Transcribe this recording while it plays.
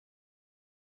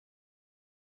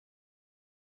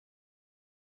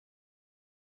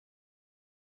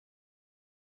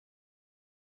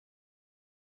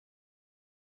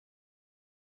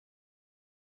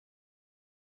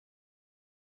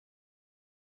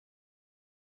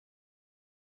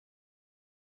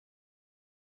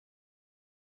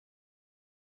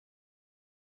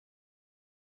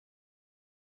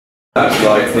That's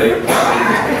likely.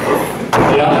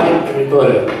 Yeah,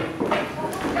 everybody.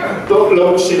 Book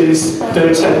launches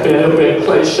do tend to be a little bit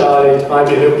cliched,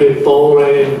 maybe a little bit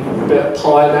boring, a bit of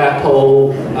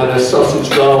pineapple and a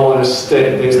sausage roll and a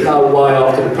stick. There's no way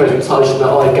after the presentation that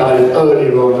I gave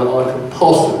earlier on that I can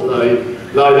possibly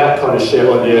lay that kind of shit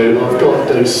on you. I've got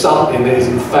to do something that is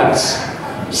in fact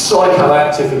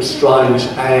psychoactive and strange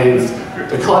and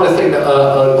the kind of thing that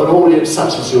an audience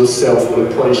such as yourself will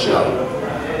appreciate.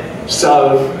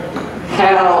 So,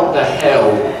 how the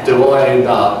hell do I end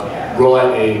up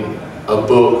writing a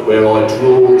book where I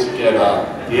draw together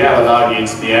the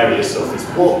Avalonians and the Arius office?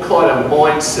 What kind of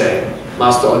mindset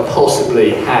must I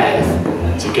possibly have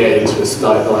to get into a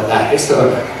state like that? It's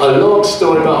a long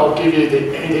story, but I'll give you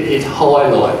the edited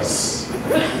highlights.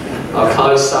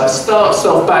 Okay, so it starts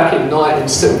off back in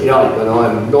 1978 when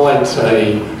I'm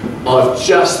 19. I've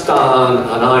just done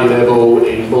an A-level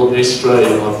in modern history.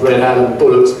 I've read Alan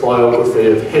Bullock's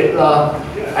biography of Hitler,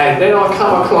 and then I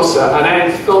come across an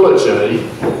anthology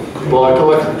by a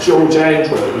guy called George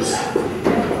Andrews,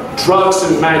 Drugs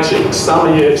and Magic. Some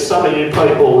of you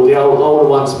people, the older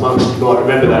ones amongst you might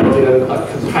remember that. He did a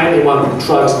companion one called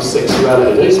Drugs and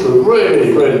Sexuality. These were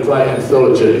really, really great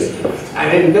anthologies.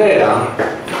 And in there,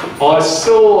 I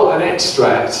saw an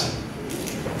extract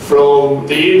from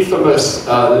the infamous,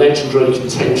 legendary,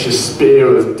 contentious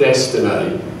Spear of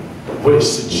Destiny, which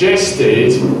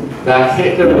suggested that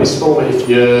Hitler in his formative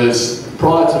years,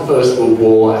 prior to the First World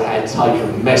War, had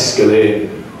taken mescaline,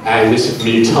 and this had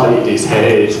mutated his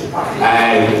head,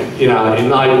 and, you know,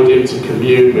 enabled him to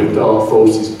commune with dark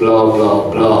forces, blah,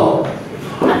 blah, blah.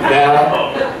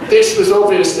 Now, this was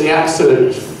obviously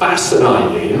absolutely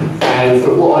fascinating, and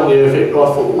from what I knew of it, I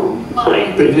thought, well,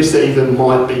 maybe this even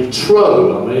might be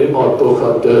true. I mean, in my book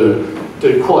I do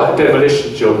quite a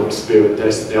demolition job on Spirit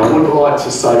Destiny. I wouldn't like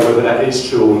to say whether that is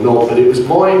true or not, but it was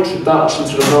my introduction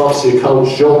to the Nazi occult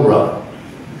genre.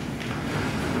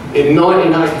 In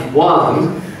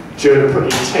 1981, during a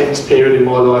pretty intense period in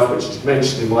my life, which is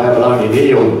mentioned in my Avalonian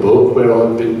Eon book, where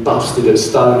I'd been busted at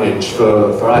Stonehenge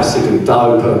for acid and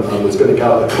dope and was going to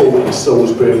go to court in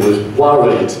Salisbury and was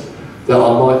worried that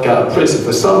I might go to prison.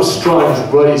 For some strange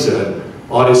reason,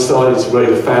 I decided to read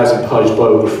a 1,000-page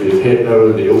biography of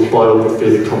Hitler and the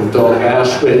autobiography of the Commandant of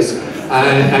Auschwitz.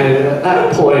 And at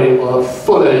that point, I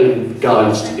fully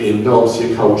engaged in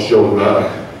Nazi occult genre,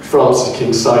 Francis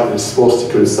King Satan,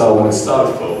 swastika and so on and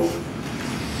so forth.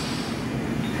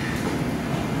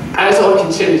 As I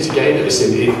continued to get into this,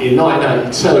 in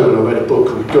 1982, when I read a book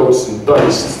called Gods and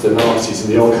Beasts, The Nazis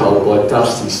and the Occult by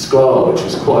Dusty Squire, which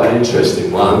was quite an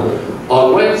interesting one, I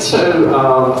went to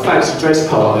a fancy dress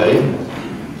party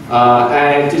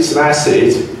and did some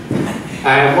acid,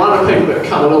 and one of the people that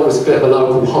came along was a bit of a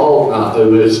local hog nut who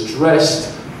was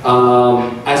dressed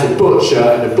as a butcher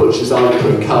in a butcher's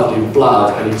apron covered in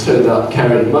blood, and he turned up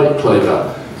carrying a meat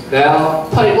cleaver. Now,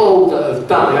 people that have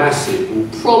done acid will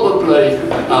probably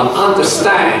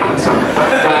understand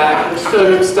that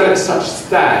circumstances such as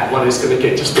that, when it's going to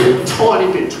get just a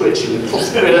tiny bit twitchy, the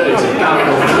possibilities of going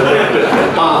on to a little bit of a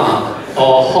bar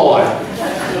are high.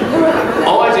 I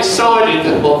decided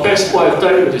that my best way of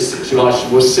dealing with this situation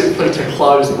was simply to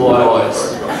close my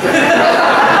eyes.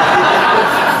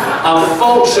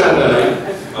 Unfortunately,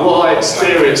 what I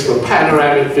experienced were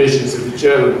panoramic visions of the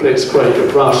German blitzkrieg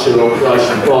of Russia,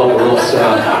 Operation Barbarossa,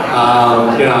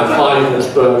 you know,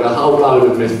 Flamensburg, a whole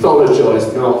load of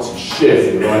mythologised Nazi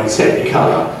shit in like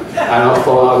Technicolor. And I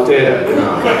thought, oh dear, you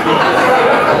know.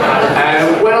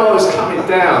 And when I was coming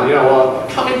down, you know,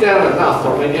 coming down enough, I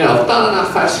mean, you know, I've done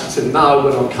enough acid to know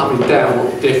when I'm coming down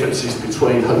what the difference is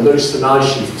between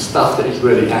hallucinations and stuff that is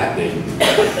really happening.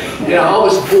 You know, I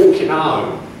was walking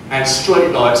home, and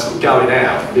street lights were going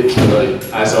out, literally,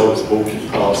 as I was walking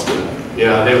past them. You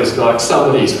know, there was like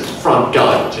somebody's front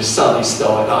gate just suddenly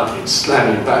started opening,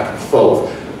 slamming back and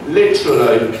forth.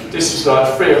 Literally, this was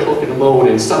like 3 o'clock in the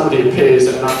morning, somebody appears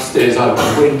at an upstairs open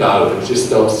window and just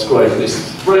starts screaming, this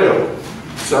is real.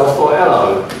 So I thought,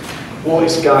 hello, what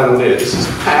is going on here? This is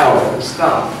powerful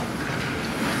stuff.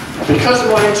 Because of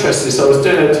my interest in this, I was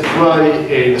doing a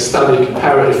degree in the study of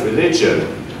comparative religion,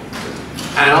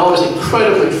 and I was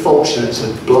incredibly fortunate to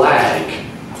blag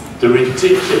the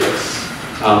ridiculous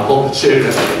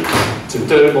opportunity to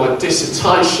do my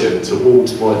dissertation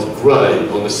towards my degree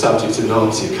on the subject of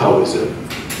Nazi occultism.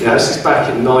 You know, this is back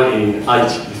in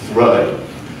 1983.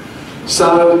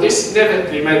 So this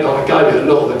inevitably meant that I gave it a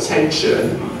lot of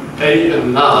attention,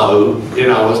 even though, you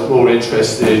know, I was more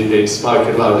interested in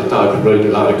smoking a load of dope and reading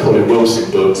a load of Colin Wilson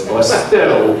books. I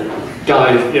still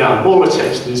gave, you know, more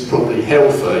attention is probably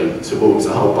healthy towards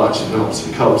a whole bunch of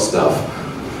Nazi occult stuff.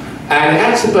 And it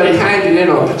had to be handed in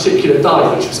on a particular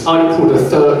date, which was April the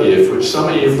 30th, which some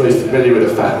of you will be familiar with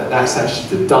the fact that that's actually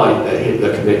the date that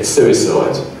Hitler committed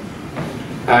suicide.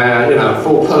 You know,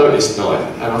 for Purvis night.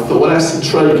 And I thought, well, that's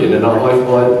intriguing, and I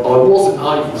wasn't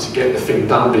able to get the thing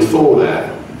done before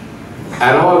that.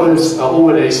 And I was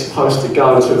already supposed to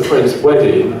go to a friend's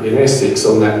wedding in Essex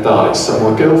on that day,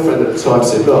 so my girlfriend at the time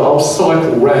said, look, I'll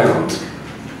cycle round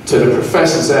to the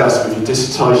professor's house with your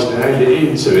dissertation and hand it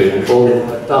in to him on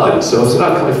that day. So I said,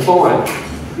 okay,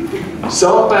 fine.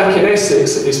 So I'm back in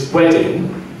Essex at this wedding,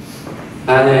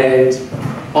 and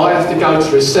I have to go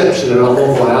to reception, and I'm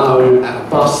on my own at a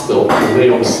bus stop in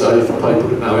Leigh-on-Sea, for people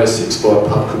that know Essex, by a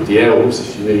pub called the Elms,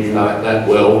 if you know it that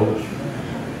well.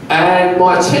 And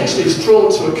my attention is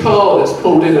drawn to a car that's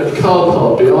pulled in at the car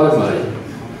park behind me.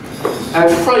 And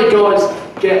three guys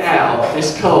get out of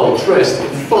this car dressed in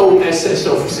full SS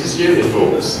officers'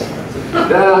 uniforms.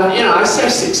 Now, you know, it's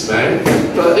Essex, man,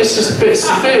 but this is a bit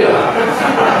severe.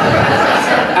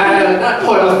 And at that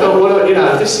point I thought, well, you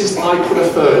know, this is April the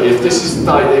 30th, this is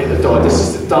the date that died, this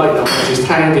is the date that I just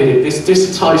handed in, this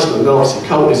dissertation on Nazi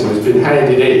occultism has been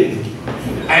handed in,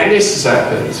 and this has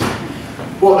happened.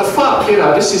 What the fuck, you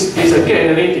know, this is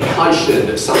again an indication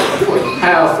that something quite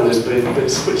powerful has been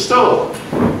switched on.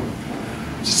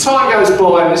 As time goes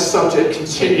by and this subject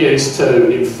continues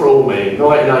to enthrall me, in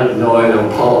 1989 I'm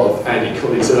part of Andy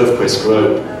Collins' Earthquest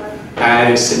group,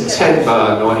 and in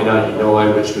September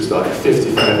 1989, which was like the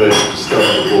 50th anniversary of the start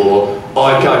of the war,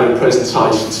 I gave a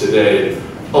presentation to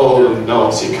them on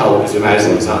Nazi occultism as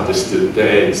it was understood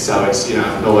then. So it's, you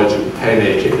know, Nigel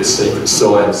Pennick, the secret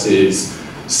sciences,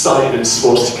 Satan and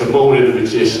swastika, Morning of the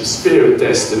Magician, Spear of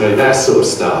Destiny, that sort of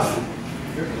stuff.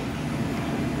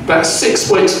 About 6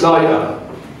 weeks later,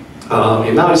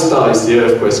 in those days, the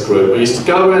Earthquest group, we used to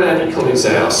go around Andy Collins'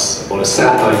 house on a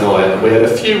Saturday night, and we had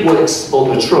a few weeks on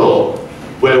the trot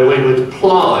where we would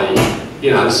play,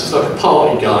 you know, this was like a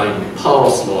party game,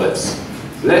 past lives.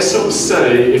 Let's sort of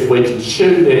see if we can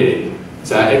tune in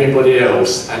to everybody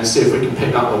else and see if we can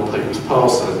pick up on people's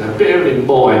past lives. Now, bearing in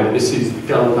mind that this is the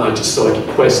golden age of psychic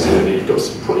questioning, and you've got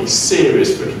some pretty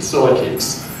serious freaking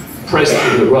psychics present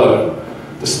in the room.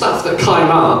 The stuff that came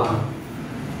up,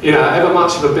 you know, ever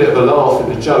much of a bit of a laugh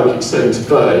and a joke it seemed to be,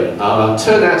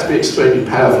 turned out to be extremely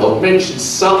powerful. I've mentioned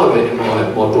some of it in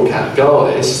my book, At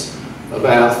Goddess,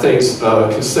 about things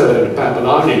concerning the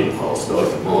Babylonian past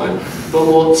life of mine. But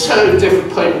what two different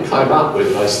people came up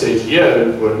with, they said,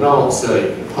 you were a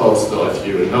Nazi in the past life,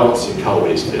 you were a Nazi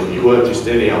occultist, and you weren't just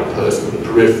any old person on the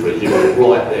periphery, you were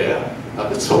right there at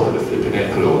the top of the flipping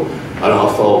echelon. And I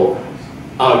thought,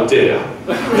 oh dear.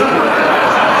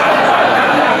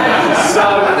 So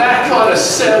that kind of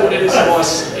settled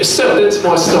into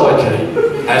my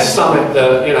psyche as something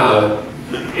that, you know,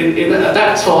 at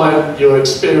that time I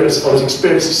was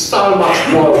experiencing so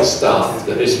much wild stuff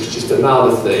that this was just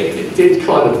another thing. And it did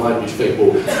kind of make me think,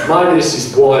 well, maybe this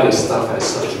is why this stuff has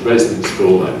such a resonance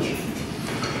for me.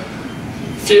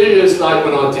 A few years later,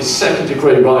 when I did second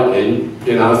degree Reiki,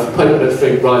 you know, for people that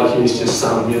think Reiki is just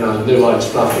some, you know, new age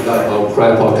stuff and that old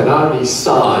crap, I can only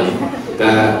say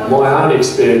that my own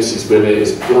experiences with it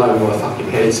has blown my fucking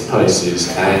head to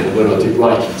pieces. And when I did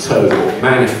Reiki 2, what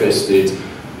manifested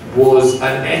was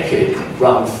an epic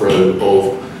run through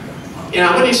of, you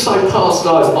know, when you say past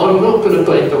lives, I'm not going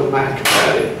to be dogmatic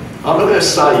about it. I'm not going to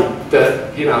say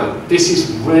that, you know, this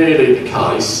is really the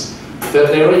case, that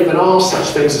there even are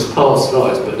such things as past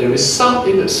lives, but there is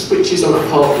something that switches on a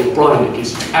part of your brain that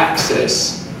gives you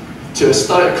access to a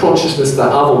state of consciousness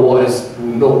that otherwise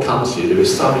will not come to you. There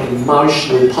is some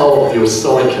emotional part of your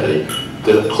psyche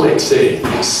that clicks in.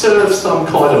 It serves some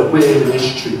kind of weird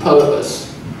initiatory purpose.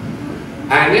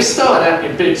 And this started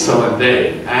happening big time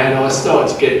then, and I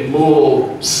started to get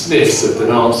more sniffs of the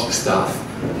Nazi stuff.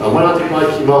 And when I did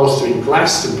Reiki Master in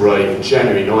Glastonbury in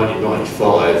January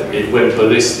 1995, it went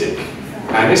ballistic.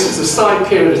 And this was the same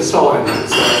period of time, it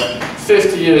was like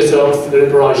 50 years after the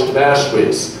liberation of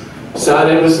Auschwitz. So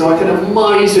there was like an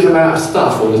amazing amount of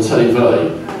stuff on the TV.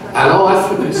 And I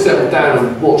finally settled down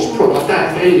and watched, probably, I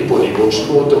doubt if anybody watched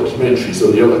more documentaries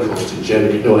on the Holocaust in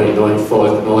January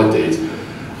 1995 than I did.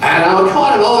 And I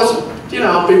was, you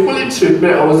know, I've been willing to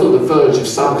admit I was on the verge of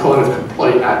some kind of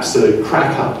complete, absolute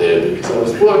crack up there, because I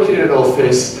was working in an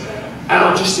office and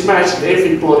I just imagined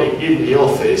everybody in the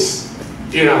office,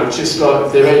 you know, just like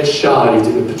with their head shaved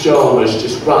in the pyjamas,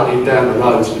 just running down the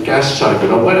road to the gas chamber.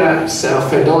 And I went out to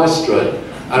Southend High Street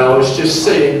and I was just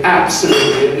seeing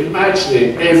absolutely,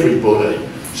 imagining everybody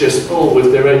just all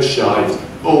with their head shaved,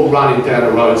 all running down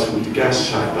the road to the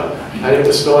gas chamber. And it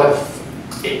was like,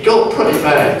 it got pretty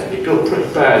bad,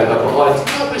 but I did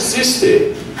not resist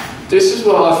it. This is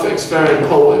what I think is very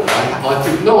important. I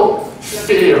did not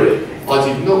fear it. I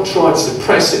did not try and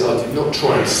suppress it. I did not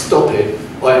try and stop it.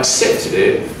 I accepted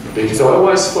it because I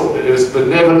always thought that it was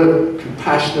benevolent,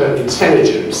 compassionate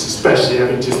intelligence, especially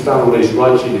having just done all these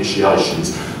Reiki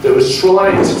initiations, that was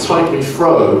trying to take me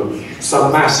through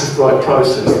some massive right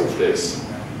process of this.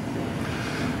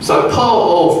 So part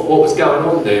of what was going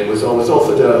on then was I was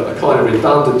offered a kind of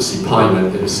redundancy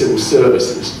payment in the civil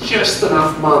service. It was just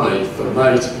enough money for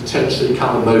me to potentially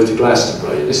come and move to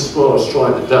Glastonbury. And this is what I was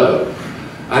trying to do.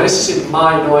 And this is in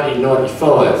May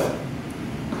 1995.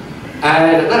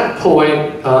 And at that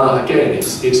point, again,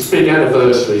 it's big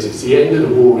anniversaries. It's the end of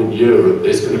the war in Europe.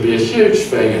 There's going to be a huge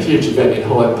thing, a huge event in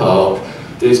Hyde Park.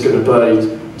 There's going to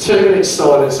be 2 minutes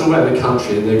silence all around the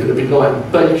country, and they're going to be lighting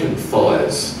beacon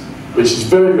fires, which is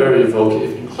very, very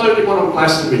evocative, including one on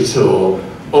Glastonbury tour,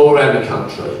 all around the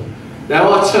country.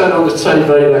 Now I turn on the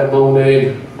TV that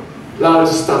morning,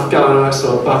 loads of stuff going on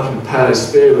outside Buckingham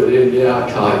Palace, yeah,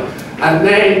 okay. And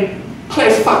then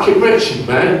Cliff fucking Richard,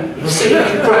 man, singing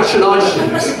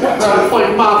congratulations to the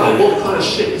Queen Mother. What kind of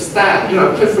shit is that? You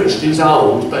know, Cliff Richard is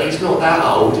old, but he's not that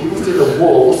old. He was in the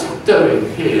war. What's he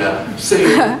doing here,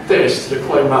 singing this to the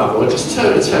Queen Mother? I just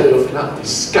turn the telly off in utter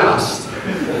disgust.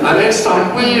 And then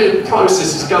some weird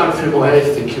process is going through my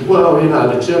head thinking, well, you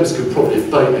know, the Germans could probably have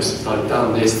beaten us if they'd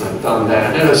done this, they've done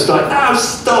that. And then I was like, no,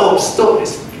 stop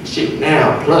this fucking shit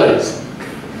now, please.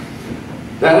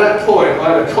 Now at that point,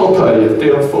 I had a copy of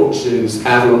Dion Fortune's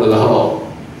Avalon of the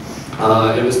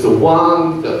Heart. It was the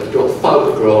one that got a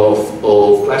photograph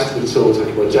of Glastonbury tour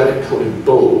taken by Janet Collin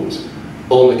Bald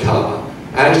on the cover.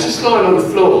 And it's just lying on the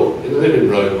floor in the living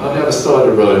room, on the other side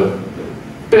of the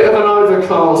room. Bit of an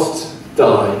overcast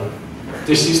day.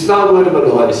 This is no word of a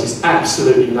lie, this is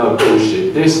absolutely no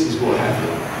bullshit. This is what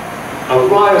happened. A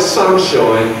ray of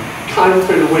sunshine came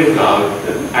through the window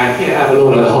and hit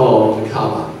Avalon of the Heart on the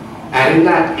cover. And in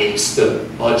that instant,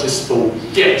 I just thought,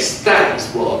 yes, that is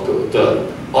what I've got to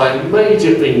do. I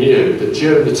immediately knew that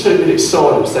during the 2 minute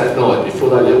silence that night before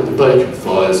they lit all the beacon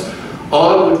fires,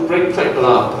 I would bring people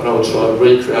up and I would try and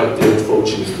recreate Dion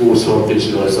Fortune's wartime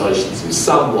visualisations in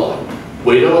some way.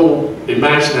 We'd all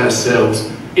imagine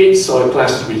ourselves inside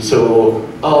Glastonbury tour,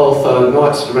 Arthur,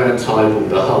 Knights of the Round Table,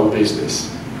 the whole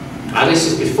business. And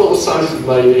this is before social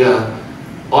media.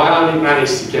 I only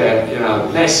managed to get, you know,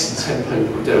 less than 10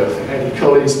 people to do it. Any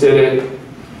colleagues did it.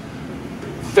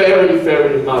 Very,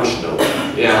 very emotional.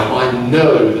 Yeah, I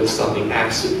know that something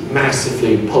absolutely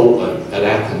massively important had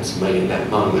happened to me in that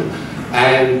moment.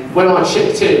 And when I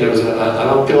checked in, there was an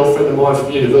old girlfriend of mine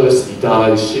from university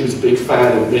days. She was a big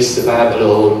fan of Mists of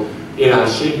Avalon. You know,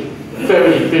 she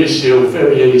very visual,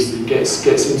 very easily gets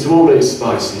into all these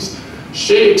spaces.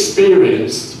 She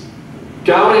experienced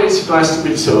going into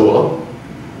Glastonbury tour,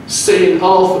 seeing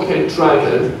Arthur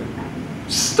Pendragon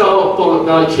start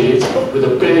bonnet naked with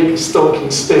a big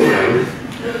stocking stiffy,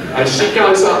 and she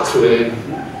goes up to him,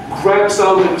 grabs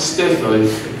hold of the stiffy,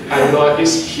 and like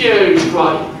this huge,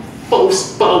 great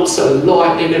false bolts of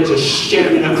lightning are just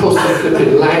shooting across the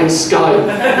flipping landscape.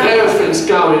 Everything's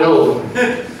going on,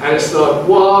 and it's like,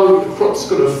 whoa, the crop's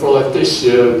going to thrive this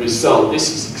year. Result, this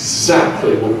is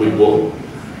exactly what we want.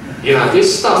 You know,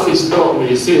 this stuff is not a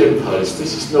museum piece.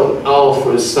 This is not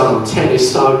Arthur's son,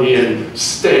 Tennysonian,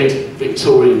 staid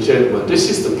Victorian gentleman.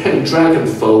 This is the Pendragon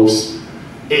Falls.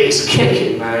 It's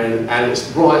kicking, man, and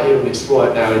it's right here and it's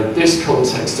right now in this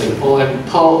context, and I'm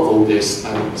part of all this,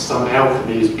 and some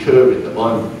alchemy is occurring that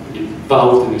I'm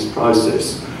involved in this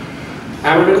process.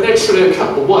 And within literally a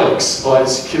couple of weeks, I had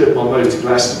secured my move to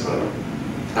Glastonbury,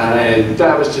 and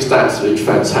that was just absolutely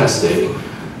fantastic.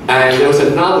 And there was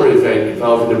another event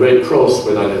involving the Red Cross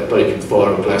where they let a beacon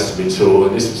fire on Glastonbury tour,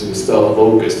 and this was in the start of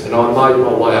August, and I made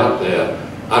my way up there,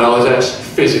 and I was actually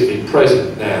physically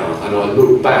present now, and I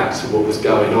look back to what was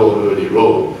going on earlier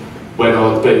on when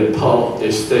I'd been part of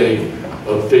this thing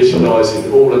of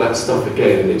visualising all of that stuff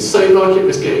again, and it seemed like it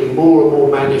was getting more and more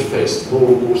manifest, more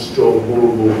and more strong, more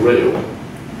and more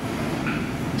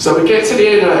real. So we get to the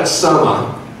end of that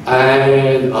summer,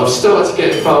 and I've started to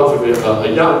get involved with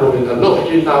a young woman, and not that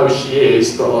you know who she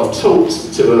is, but I've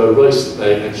talked to her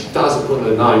recently, and she doesn't want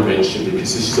her name mentioned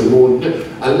because this is a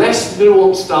less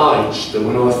nuanced age than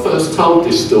when I first told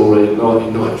this story in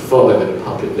 1995 at a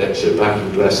public lecture back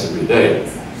in Glastonbury then.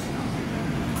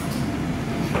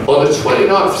 On the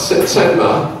 29th of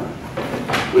September,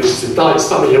 which is a date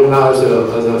some of you all know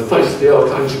as a feast of the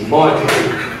Archangel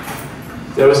Michael,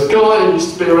 there was a guy who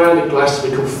used to be around in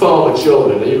Glastonbury called Father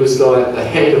John, and he was like the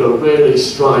head of a really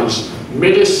strange,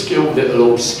 minuscule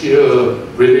little obscure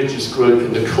religious group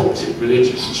in the Coptic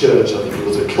religious church. I think it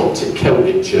was a Coptic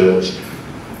Celtic church.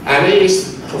 And he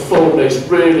used to perform these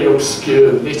really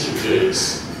obscure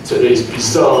liturgies to these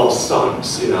bizarre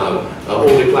saints, you know, all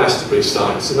the Glastonbury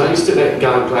saints. And they used to let him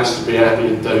go to Glastonbury Abbey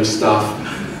and do stuff.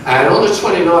 And on the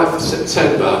 29th of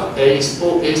September, he's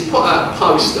put out a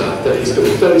poster that he's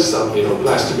going to do something on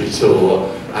Glastonbury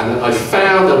tour, and I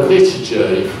found a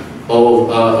liturgy of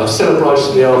a celebration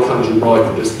of the Archangel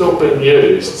Michael that's not been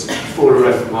used for the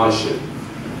Reformation.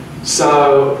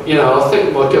 So, you know, I think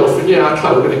to my girlfriend, yeah,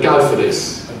 okay, we're going to go for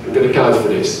this. We're going to go for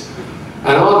this.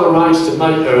 And I've arranged to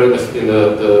meet her in the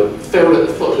field at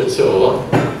the foot of the tour.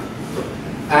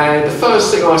 And the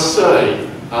first thing I see,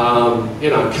 you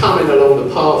know, coming along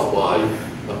the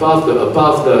pathway, above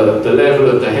the level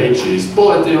of the hedges,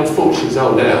 by the unfortunate's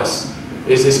old house,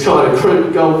 is this kind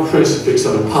of gold crucifix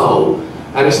on a pole.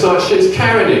 And it's like she's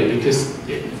carrying it because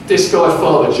this guy,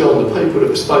 Father John, the people that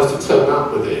were supposed to turn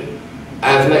up with him,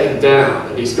 have let him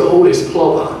down, and he's got all this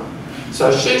clobber.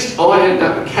 So I end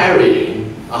up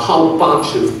carrying a whole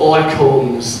bunch of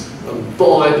icons and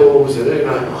Bibles and, you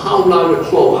know, a whole load of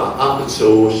clobber up the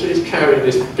tour. She's carrying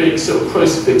this big sort of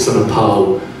crucifix on a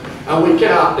pole, and we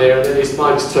get up there and then his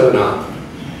mates turn up.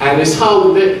 And this whole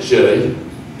liturgy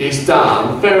is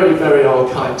done, very, very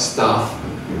archaic stuff.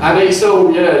 And it's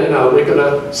all, yeah, you know, we're going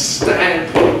to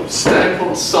stamp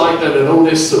on Satan and all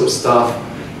this sort of stuff.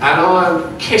 And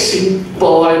I'm kissing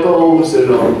Bibles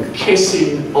and I'm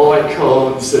kissing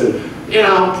icons and, you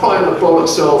know, I'm praying the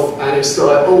bollocks off, and it's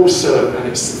like awesome, and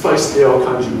it's the face of the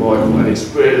Archangel Michael, and it's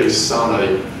really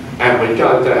sunny, and we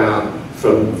go down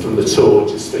from the tour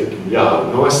just thinking,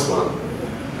 yo, nice one.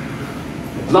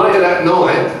 Later that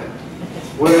night,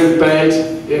 we're in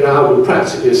bed, you know, we're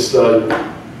practically asleep,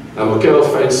 and my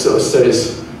girlfriend sort of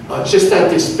says, I just had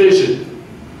this vision.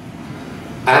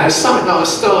 And it's something that I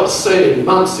started seeing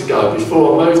months ago,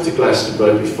 before I moved to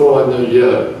Glastonbury, before I knew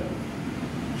you.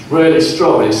 It's really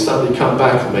strong, and it's suddenly come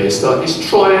back on me. It's like this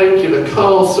triangular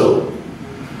castle.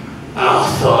 And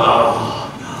I thought,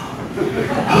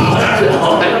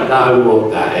 I don't know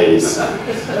what that is.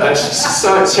 And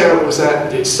so terrible as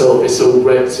that, it's all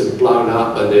wrecked and blown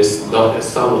up, and there's like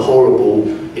some horrible,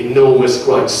 enormous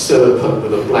great serpent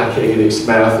with a black egg in its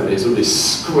mouth, and there's all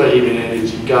this screaming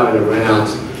energy going around.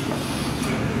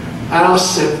 And I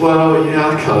said, well,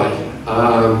 yeah, okay,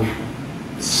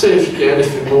 see if you get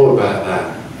anything more about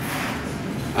that.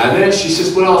 And then she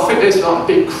says, well, I think there's like a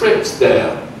big crypt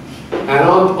there. And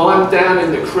I'm down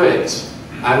in the crypt,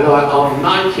 and like, I'm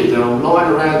naked and I'm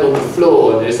lying around on the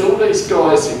floor, and there's all these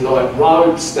guys in like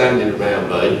robes standing around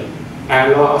me,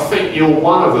 and like, I think you're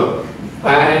one of them.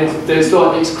 And there's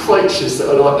like these creatures that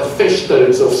are like the fish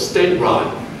dudes off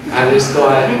Stingray. And it's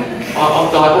like, I'm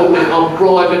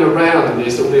driving around and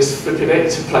there's all this flipping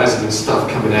ectoplasm and stuff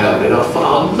coming out of it. I thought,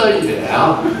 I'll leave it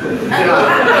out. You know,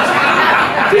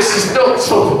 this is not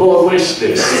top of my wish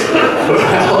list for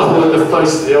how I want the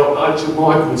face of the Archangel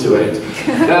Michael to end.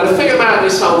 Now the thing about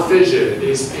this whole vision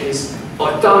is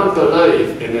I don't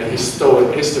believe in the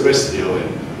historicity of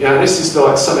it. You know, this is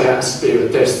like something out of Spirit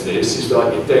of Destiny. This is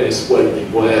like your Dennis Wheatley,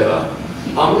 whatever.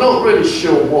 I'm not really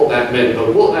sure what that meant,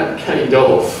 but what that keyed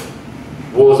off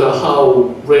was a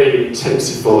whole really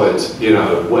intensified, you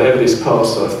know, whatever this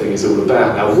past life thing is all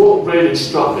about. Now, what really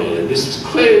struck me, and this was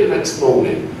clear the next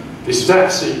morning, this was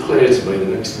absolutely clear to me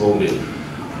the next morning,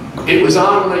 it was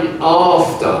only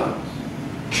after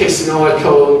kissing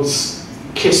icons,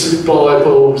 kissing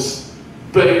Bibles,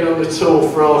 being on the tour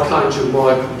for Archangel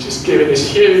Michael, just giving this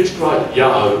huge great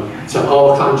yo to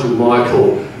Archangel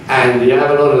Michael and the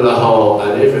Avalon of the Heart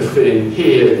and everything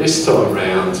here this time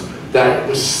round, that it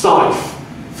was safe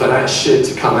for that shit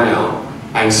to come out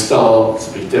and start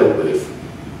to be dealt with.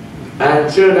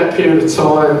 And during that period of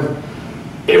time,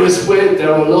 it was weird. There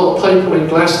were a lot of people in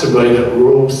Glastonbury that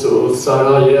were all sort of saying,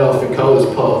 oh yeah, I think I was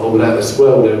part of all that as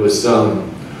well. There was a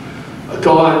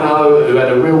guy I know who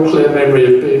had a real clear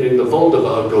memory of being in the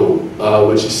Vondervogel,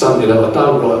 which is something that I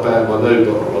don't write about in my new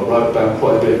book. I wrote about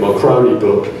quite a bit in my Crowley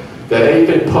book. That he'd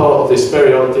been part of this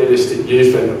very idealistic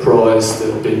youth enterprise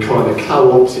that had been kind of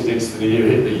co-opted into the New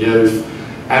Hitler Youth,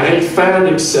 and he found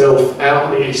himself out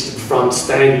on the Eastern Front,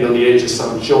 standing on the edge of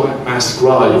some giant mass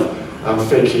grave, and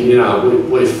thinking, you know,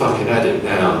 we've fucking had it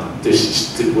now.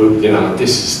 This is, you know,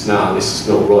 this is not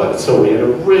right at all. He had a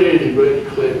really, really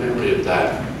clear memory of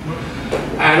that.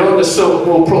 And on the sort of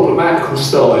more problematical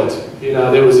side, you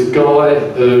know, there was a guy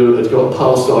who had got a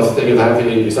past life thing of having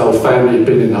his whole family had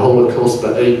been in the Holocaust,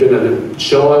 but he'd been a little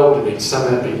child and he'd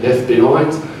somehow been left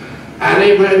behind. And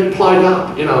he really played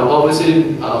up. You know,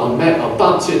 I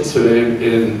bumped into him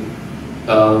in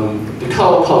the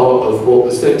car park of what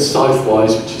was then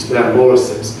Safeways, which is now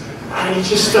Morrison's, And he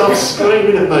just starts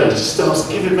screaming at me, just starts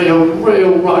giving me a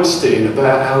real roasting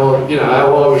about how, you know,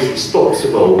 how I was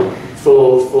responsible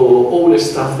for all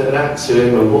this stuff that had happened to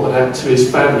him and what had happened to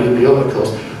his family in the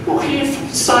Holocaust. What can you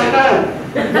say that?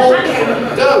 What can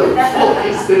you do? What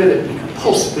is there that you can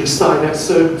possibly say in that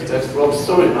circumstance? Well, I'm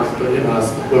sorry, mate, but you know,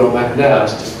 that's where I'm at now.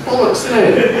 It's just bollocks, isn't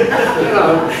it? You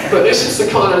know, but this is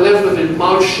the kind of level of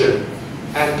emotion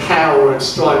and power and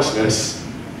strangeness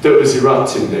that was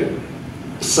erupting there.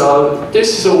 So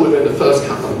this is all within the first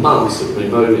couple of months of me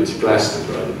moving to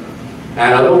Glastonbury.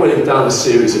 And I'd already done a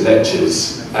series of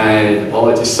lectures, and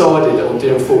I decided that on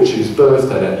Dean Fortune's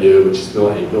birthday that year, which is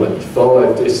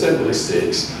 1995, December the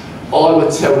 6th, I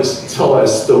would tell this entire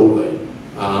story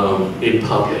in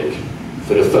public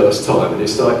for the first time. And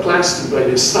it's like, Glastonbury,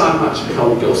 there's so much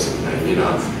occult gossip, man, you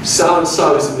know.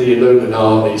 So-and-so's in the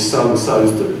Illuminati,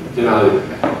 so-and-so's the, you know,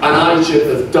 an agent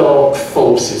of dark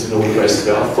forces and all the rest of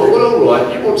it. I thought, well, all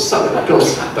right, you want something to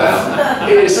gossip about?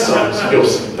 Here's something to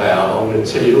gossip about. I'm going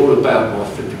to tell you all about my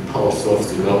flipping past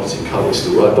life when I was in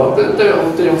Coastal Road. But I'm going to do it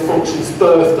on Dean Fortune's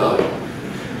birthday.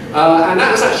 And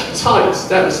that was actually taped.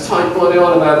 That was taped by the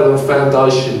Isle of Avalon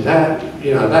Foundation. That,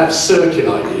 you know, that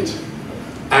circulated.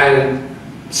 And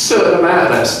a certain amount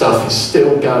of that stuff is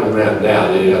still going around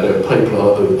now. You know, there are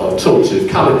people who I've talked to who've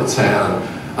come into town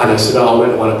and they said, oh, I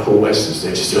went to one of Paul Weston's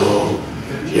lectures. She said, oh,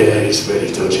 yeah, he's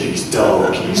really dodgy, he's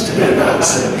dark, he used to be a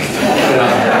Nazi. You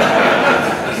know.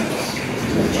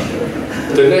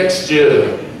 The next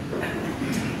year,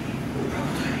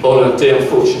 on Dean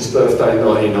Fortune's birthday in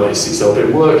 1996, I've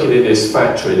been working in this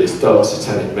factory, this dark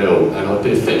satanic mill, and I've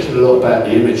been thinking a lot about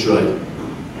the imagery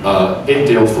in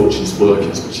Dean Fortune's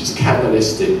workings, which is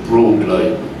Kabbalistic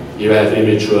broadly. You have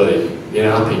imagery, you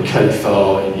know, up in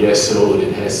Kefar, in Yesod,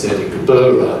 in Hesed, in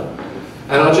Kabura.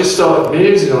 And I just started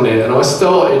musing on it, and I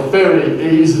started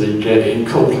very easily getting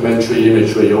complementary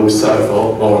imagery also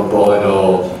for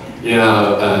Moranbine, you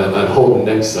know, and Horton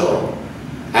Exile.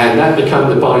 And that became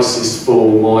the basis for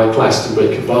my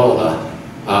Glastonbury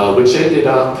Kabbalah, which ended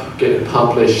up getting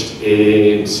published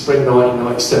in spring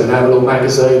 1997 Avalon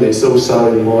magazine. It's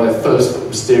also in my first book,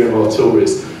 Mysterium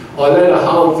Artorius. I led a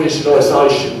whole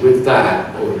visualisation with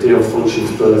that on Dean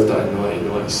Fortune's birthday in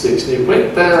 1996, and it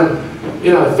went down,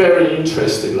 you know, very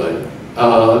interestingly. A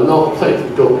lot of people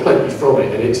got plenty from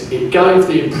it, and it gave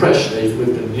the impression, even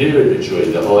with the new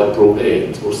imagery that I brought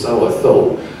in, or so I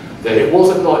thought, that it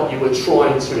wasn't like you were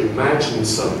trying to imagine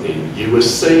something, you were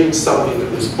seeing something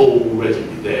that was already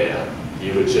there.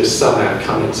 You were just somehow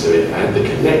coming to it, and the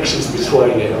connections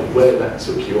between it and where that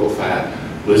took you off at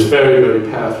was very, very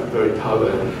powerful, very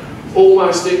potent,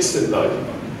 almost instantly.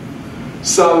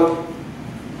 So,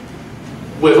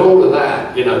 with all of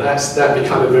that, you know, that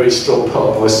became a very strong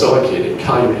part of my psyche, and it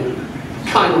came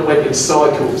and went in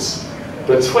cycles.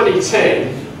 But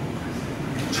 2010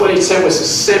 was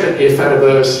the 70th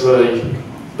anniversary,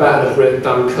 Battle of Britain,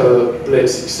 Dunkirk,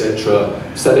 Blitz,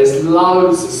 etc. So there's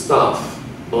loads of stuff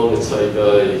on the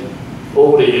TV,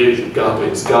 all the usual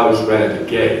gubbins goes round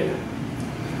again.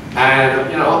 And,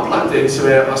 you know, I plugged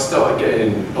into it, I started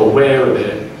getting aware of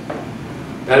it.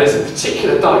 Now there's a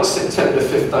particular date, September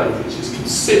 15th, which is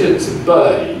considered to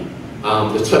be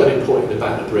the turning point in the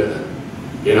Battle of Britain.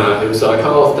 You know, it was like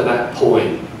after that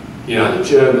point, you know, the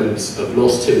Germans have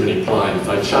lost too many planes,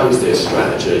 they changed their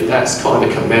strategy. That's kind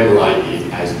of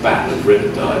commemorated as Battle of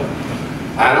Britain Day.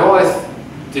 And I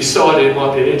decided it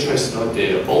might be an interesting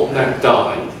idea on that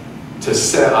day to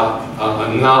set up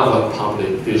another public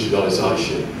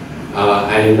visualisation.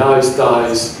 And in those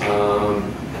days,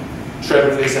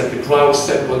 Trevor Lee's had the Grail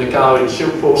Centre on the go in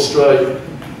Chilport Street.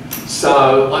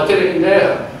 So I did it in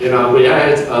there. You know, we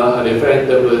had an event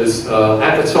that was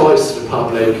advertised to the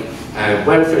public and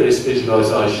went through this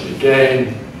visualisation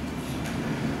again.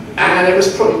 And it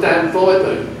was pretty damn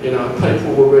vibrant. You know,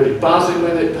 people were really buzzing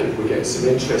with it, people were getting some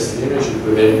interesting images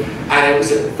with it. And it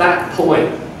was at that point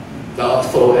that I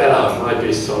thought, hello, maybe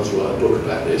it's time to write a book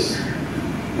about this.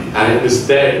 And it was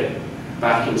then,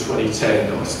 back in 2010,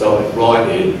 that I started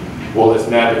writing what has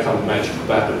now become the Magical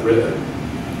Battle of Britain.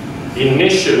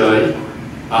 Initially,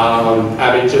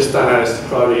 having just done Alistair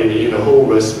Crowley in the Inner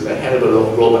Horus with a hell of a lot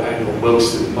of Robert Anton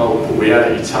Wilson with multiple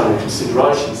reality tunnel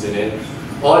considerations in it,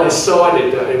 I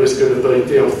decided that it was going to be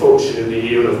Dean Fortune in the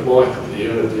year of Michael, the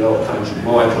year of the Archangel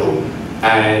Michael,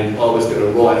 and I was going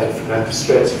to write it from that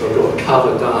perspective. I got a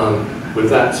cover done with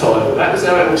that title. That was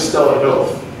how it all started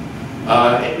off.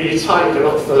 It mutated a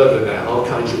lot further now.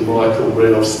 Archangel Michael,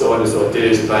 Rudolf Steiner's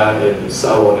ideas about it and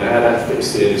so on, and how that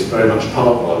fits in is very much part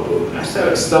of my book. That's how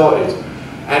it started.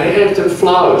 And it ebbed and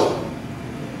flowed.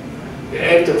 it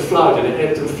ebbed and flowed, and it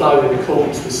ebbed and flowed in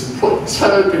accordance with some quite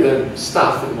turbulent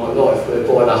stuff in my life,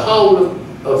 whereby the whole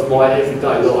of my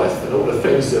everyday life and all the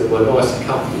things that were nice and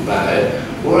comfortable about it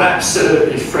were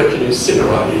absolutely freaking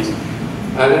incinerated.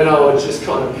 And then I would just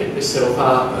kind of pick myself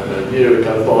up, and a year would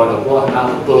go by and I'd write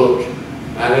another book,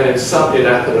 and then something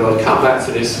would happen and I'd come back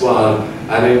to this one,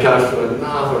 and then go for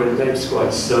another immense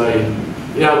great scene.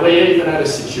 You know, we even had a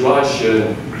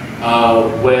situation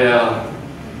where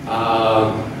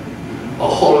a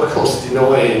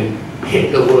Holocaust-denying,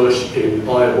 Hitler-worshipping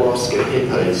ayahuasca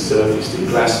hippie surfaced in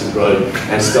Glastonbury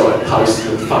and started posting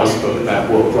on Facebook about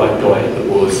what a great guy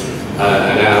Hitler was,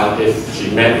 and how if she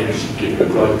met him, she'd give him a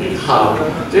great big hug.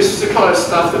 This is the kind of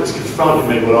stuff that was confronting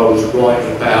me when I was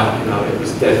writing about, you know, it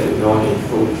was death in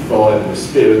 1945 and the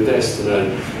Spear of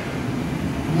Destiny.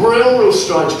 Real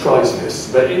strange craziness,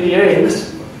 but in the end,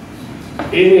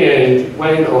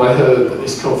 when I heard that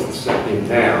this conference was happening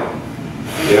now,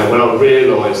 you know, when I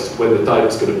realised when the date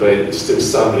was going to be, it was still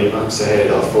so many months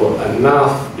ahead, I thought,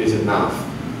 enough is enough.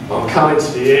 I'm coming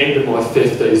to the end of my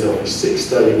 50s, I'll be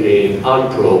 60 in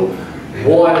April.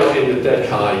 Why not in the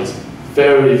decade,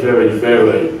 very, very,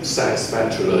 very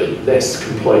satisfactorily, let's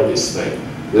complete this thing.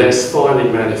 Let's finally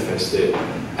manifest it.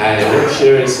 And next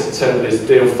year in September, there's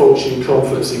the Unfortunate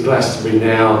Conference in Glastonbury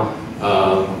now.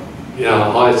 You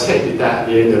know, I attended that at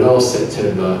the end of last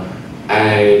September,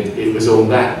 and it was on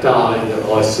that day that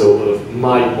I sort of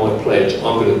made my pledge,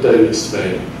 I'm going to do this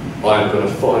thing, I'm going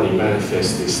to finally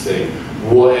manifest this thing,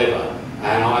 whatever,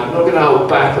 and I'm not going to hold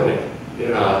back on it. You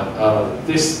know,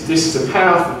 this is a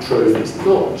powerful truth. It's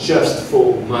not just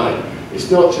for me, it's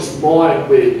not just my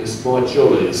weirdness, my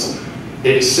jollies.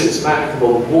 It's symptomatic of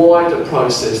a wider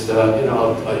process that, you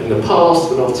know, in the past,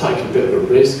 when I've taken a bit of a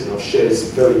risk and I've shared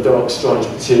some very dark, strange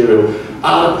material,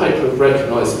 other people have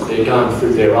recognised that they're going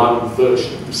through their own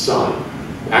version of the same.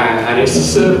 And it's to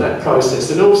serve that process,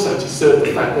 and also to serve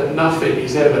the fact that nothing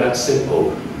is ever that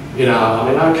simple. You know, I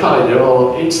mean, okay, there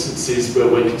are instances where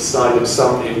we can say that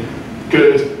something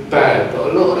good, bad,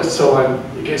 but a lot of the time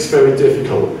it gets very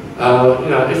difficult. You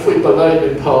know, if we believe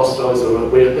in past lives, or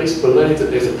we at least believe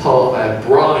that there's a part of our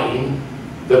brain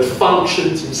that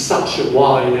functions in such a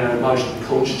way in our emotional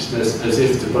consciousness as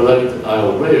if to believe that they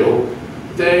are real,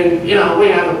 then, you know, we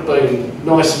haven't been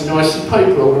nice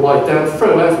people all the way down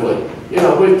through, have we? You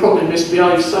know, we've probably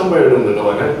misbehaved somewhere along the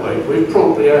line, haven't we? We've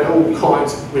probably had all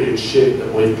kinds of weird shit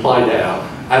that we've played out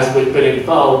as we've been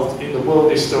involved in the world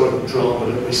historical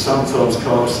drama that we sometimes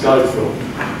can't escape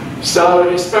from. So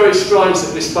it's very strange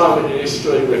at this moment in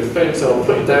history, when things are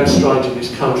pretty damn strange in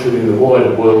this country and in the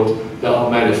wider world, that are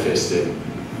manifesting.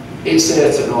 It's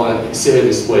here tonight, it's here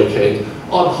this weekend.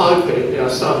 I'm hoping, you know,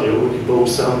 some of you already bought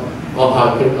some,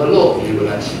 I'm hoping a lot of you will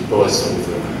actually buy some of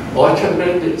them. I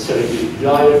commend it to you,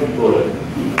 yay everybody.